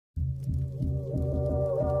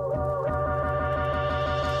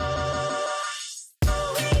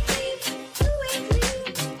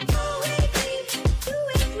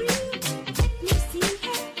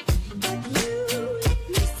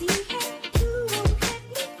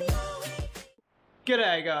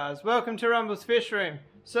G'day guys, welcome to Rumble's Fish Room.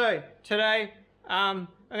 So today I'm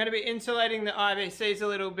going to be insulating the IBCs a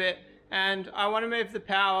little bit, and I want to move the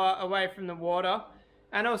power away from the water,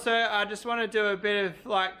 and also I just want to do a bit of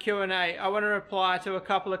like Q&A. I want to reply to a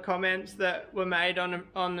couple of comments that were made on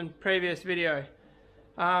the previous video.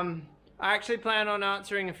 I actually plan on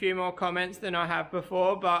answering a few more comments than I have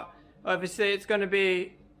before, but obviously it's going to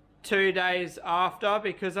be 2 days after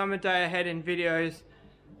because I'm a day ahead in videos.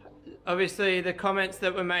 Obviously the comments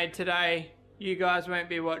that were made today, you guys won't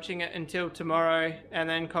be watching it until tomorrow, and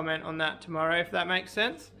then comment on that tomorrow, if that makes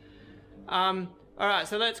sense. Alright,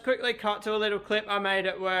 so let's quickly cut to a little clip I made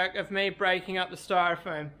at work of me breaking up the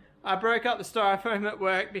styrofoam. I broke up the styrofoam at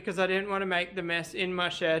work because I didn't want to make the mess in my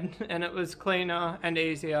shed, and it was cleaner and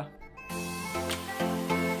easier.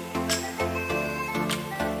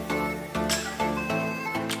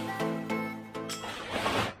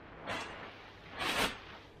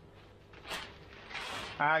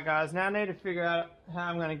 Alright guys, now I need to figure out how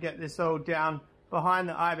I'm going to get this all down behind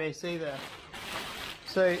the IBC there.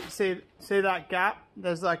 So see that gap?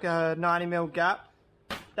 There's like a 90mm gap.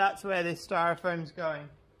 That's where this styrofoam's going.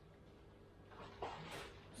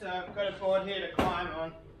 So I've got a board here to climb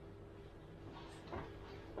on.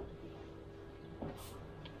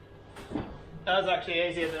 That was actually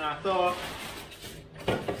easier than I thought.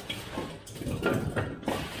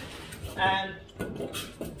 And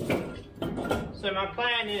so my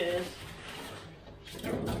plan is,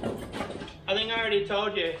 I think I already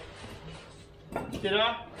told you, did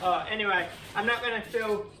I? Oh, anyway, I'm not going to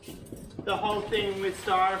fill the whole thing with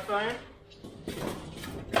styrofoam.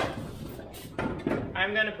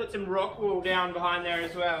 I'm going to put some rock wool down behind there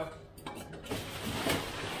as well.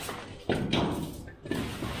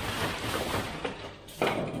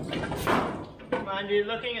 Mind you,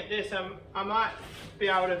 looking at this, I might be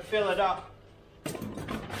able to fill it up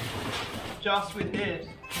just with this.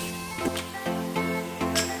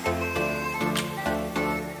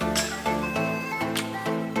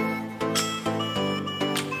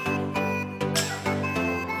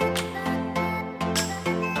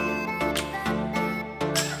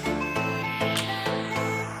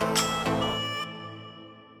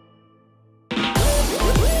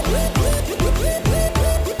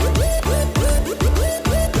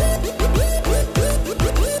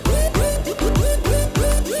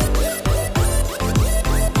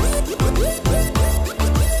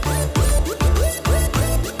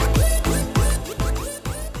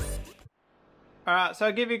 Alright, so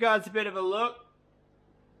I'll give you guys a bit of a look.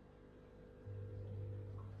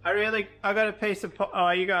 I got a piece of,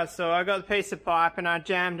 you guys saw, I got a piece of pipe and I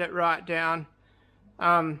jammed it right down.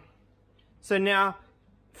 So now,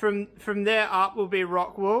 from there up will be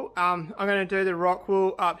rock wool. I'm going to do the rock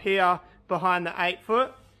wool up here behind the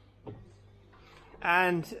 8-foot.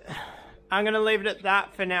 And I'm going to leave it at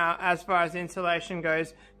that for now as far as insulation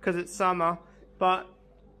goes, because it's summer. But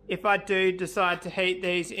if I do decide to heat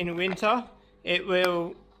these in winter, it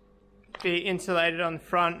will be insulated on the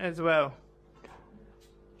front as well.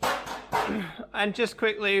 And just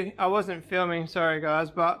quickly, I wasn't filming, sorry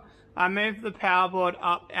guys, but I moved the power board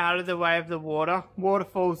up out of the way of the water. Water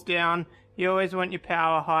falls down. You always want your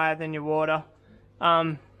power higher than your water.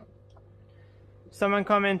 Someone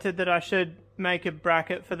commented that I should make a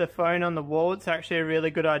bracket for the phone on the wall. It's actually a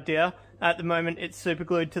really good idea. At the moment it's super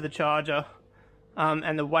glued to the charger,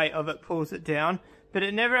 and the weight of it pulls it down. But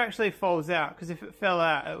it never actually falls out, because if it fell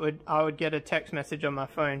out, I would get a text message on my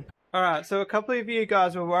phone. Alright, so a couple of you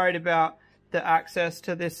guys were worried about the access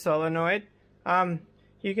to this solenoid.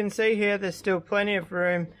 You can see here there's still plenty of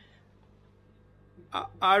room.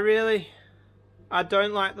 I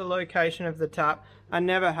don't like the location of the tap. I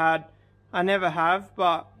never have,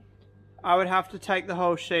 but I would have to take the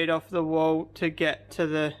whole sheet off the wall to get to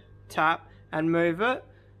the tap and move it.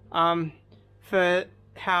 For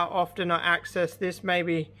how often I access this,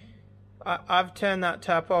 maybe I've turned that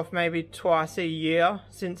tap off maybe twice a year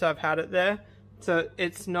since I've had it there, so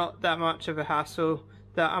it's not that much of a hassle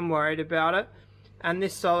that I'm worried about it. And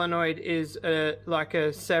this solenoid is like a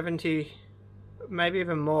 $70, maybe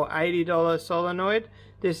even more, $80 solenoid.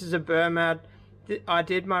 This is a Burmad. I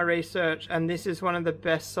did my research and this is one of the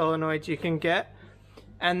best solenoids you can get,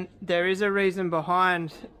 and there is a reason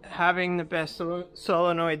behind having the best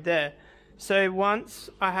solenoid there. So once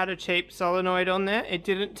I had a cheap solenoid on there, it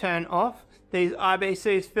didn't turn off. These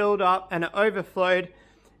IBCs filled up and it overflowed,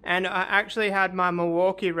 and I actually had my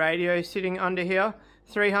Milwaukee radio sitting under here,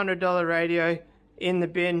 $300 radio, in the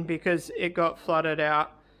bin because it got flooded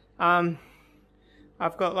out. I've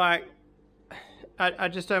got like, I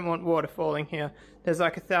just don't want water falling here. There's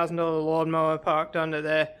like $1,000 lawnmower parked under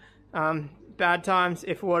there. Bad times,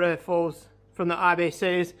 if water falls from the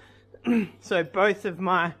IBCs. So both of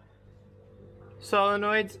my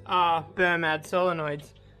solenoids are Burmad solenoids.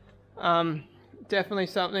 Definitely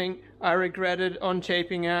something I regretted on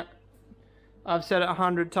cheaping it. I've said it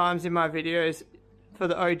 100 times in my videos. For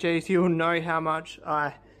the OGs, you'll know how much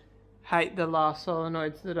I hate the last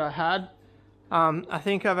solenoids that I had. I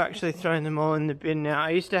think I've actually thrown them all in the bin now.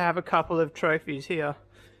 I used to have a couple of trophies here.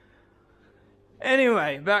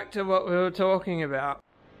 Anyway, back to what we were talking about.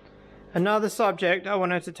 Another subject I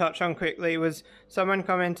wanted to touch on quickly was someone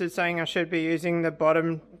commented saying I should be using the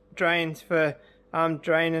bottom drains for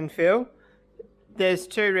drain and fill. There's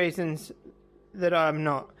two reasons that I'm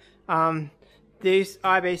not. These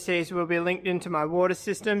IBCs will be linked into my water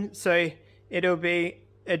system, so it'll be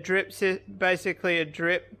a drip, basically a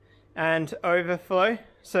drip and overflow,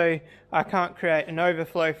 so I can't create an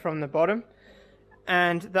overflow from the bottom.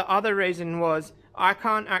 And the other reason was I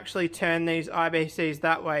can't actually turn these IBCs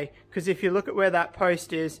that way, because if you look at where that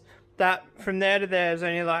post is, that from there to there is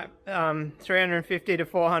only like 350 to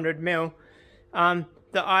 400 mil. The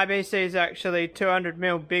IBC is actually 200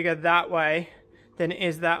 mil bigger that way than it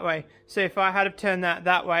is that way. So if I had to turn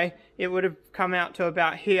that way, it would have come out to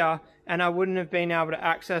about here, and I wouldn't have been able to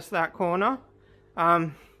access that corner.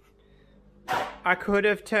 I could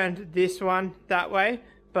have turned this one that way,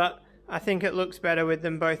 but I think it looks better with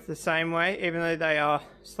them both the same way, even though they are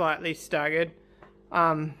slightly staggered.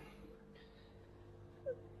 At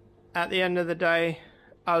the end of the day,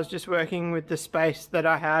 I was just working with the space that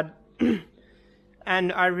I had,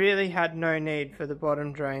 and I really had no need for the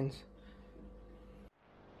bottom drains.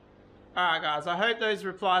 Alright guys, I hope those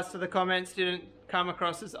replies to the comments didn't come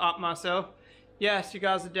across as up myself. Yes, you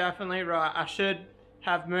guys are definitely right. I should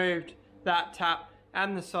have moved that tap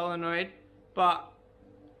and the solenoid, but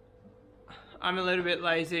I'm a little bit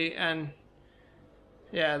lazy, and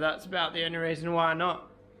yeah, that's about the only reason why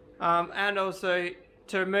not. And also,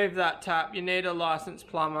 to remove that tap, you need a licensed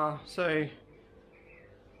plumber, so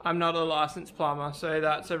I'm not a licensed plumber, so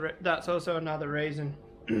that's also another reason.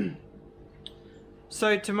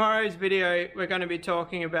 So tomorrow's video, we're going to be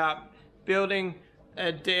talking about building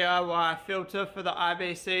a DIY filter for the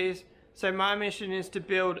IBCs. So my mission is to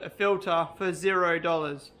build a filter for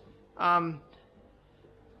 $0.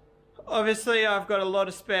 Obviously I've got a lot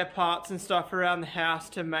of spare parts and stuff around the house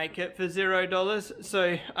to make it for $0,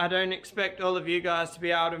 so I don't expect all of you guys to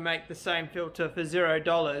be able to make the same filter for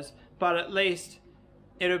 $0, but at least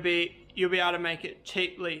you'll be able to make it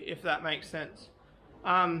cheaply, if that makes sense.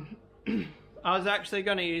 I was actually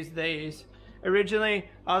going to use these. Originally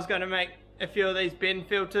I was going to make a few of these bin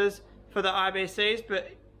filters for the IBCs,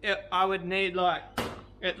 but I would need like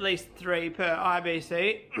at least 3 per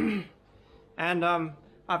IBC. And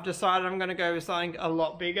I've decided I'm going to go with something a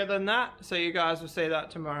lot bigger than that, so you guys will see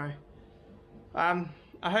that tomorrow. I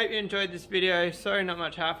hope you enjoyed this video. Sorry not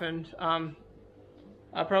much happened.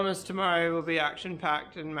 I promise tomorrow will be action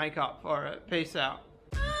packed and make up for it. Peace out.